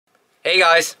Hey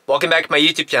guys, welcome back to my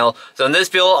YouTube channel. So in this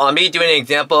video, I'll be doing an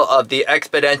example of the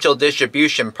exponential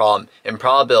distribution problem in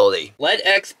probability. Let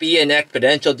x be an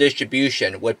exponential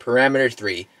distribution with parameter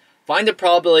 3. Find the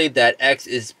probability that x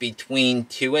is between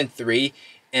 2 and 3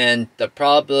 and the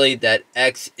probability that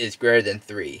x is greater than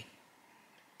 3.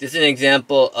 This is an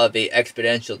example of an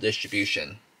exponential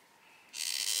distribution.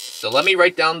 So let me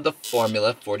write down the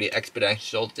formula for the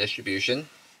exponential distribution.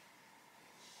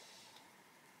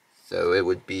 So it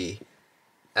would be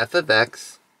f of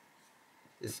x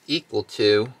is equal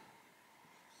to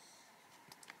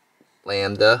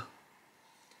lambda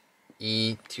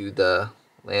e to the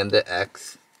lambda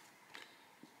x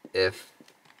if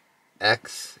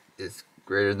x is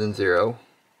greater than 0,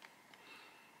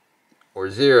 or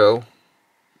 0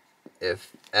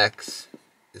 if x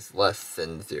is less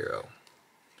than 0.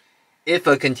 If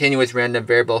a continuous random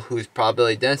variable whose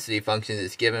probability density function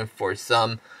is given for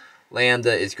some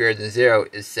lambda is greater than 0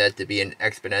 is said to be an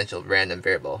exponential random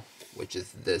variable, which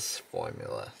is this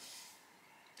formula.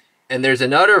 And there's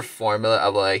another formula I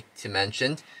would like to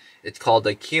mention. It's called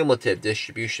the cumulative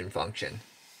distribution function.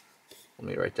 Let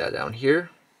me write that down here.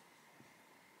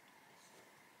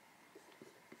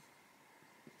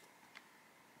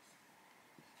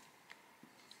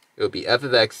 It would be f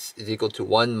of x is equal to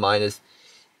 1 minus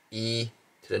e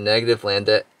to the negative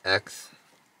lambda x.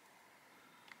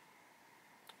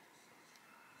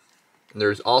 And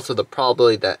there's also the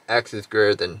probability that x is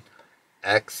greater than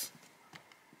x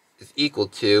is equal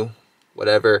to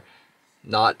whatever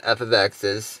not f of x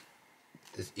is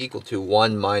equal to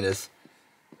 1 minus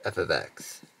f of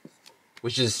x,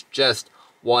 which is just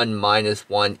 1 minus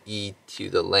 1 e to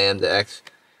the lambda x,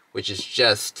 which is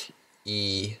just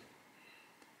e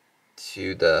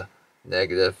to the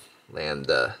negative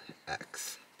lambda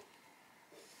x.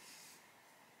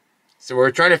 So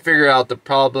we're trying to figure out the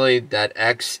probability that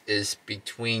x is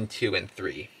between 2 and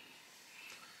 3.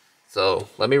 So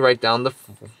let me write down the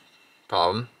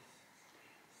problem.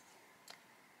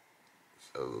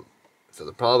 So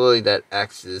the probability that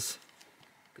x is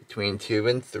between 2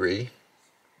 and 3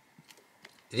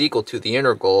 is equal to the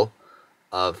integral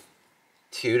of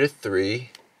 2 to 3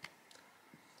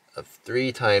 of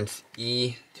 3 times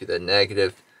e to the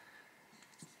negative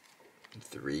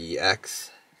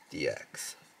 3x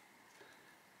dx.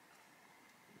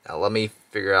 Now let me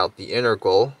figure out the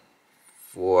integral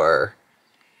for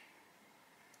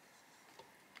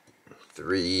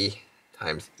 3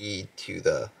 times e to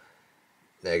the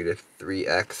negative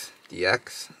 3x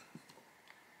dx.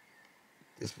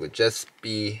 This would just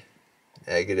be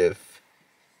negative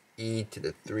e to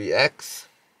the 3x.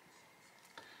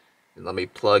 And let me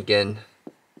plug in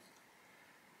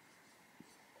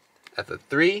f of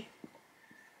 3,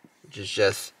 which is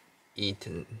just e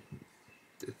to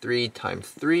the 3 times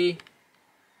 3,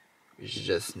 which is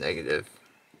just negative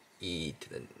e to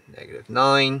the negative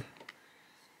 9.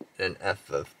 And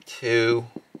f of 2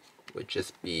 would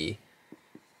just be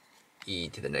e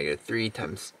to the negative 3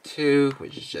 times 2,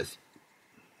 which is just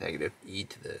negative e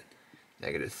to the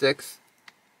negative 6.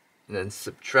 And then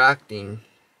subtracting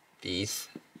these,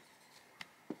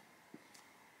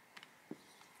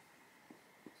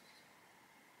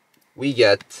 we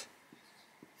get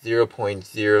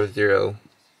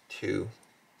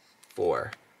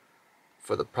 0.0024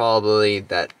 for the probability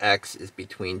that x is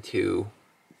between 2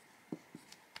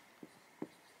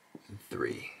 and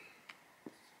 3.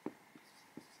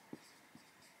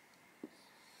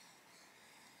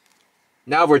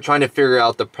 Now we're trying to figure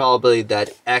out the probability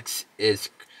that x is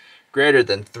greater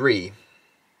than 3.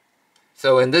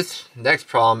 So in this next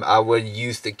problem, I would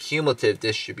use the cumulative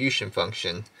distribution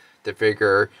function to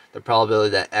figure the probability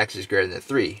that x is greater than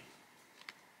 3.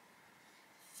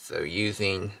 So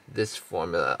using this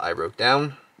formula I wrote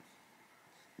down,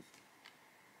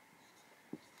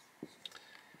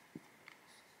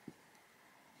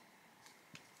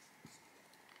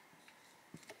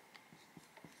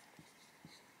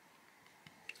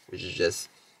 which is just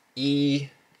e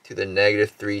to the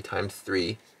negative 3 times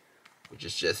 3, which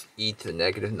is just e to the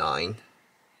negative 9.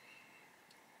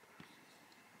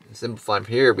 And simplifying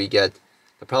from here, we get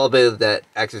the probability that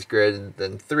x is greater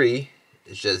than 3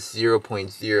 is just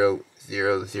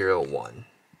 0.0001.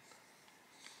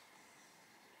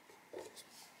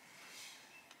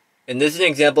 And this is an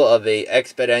example of an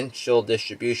exponential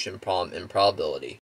distribution problem in probability.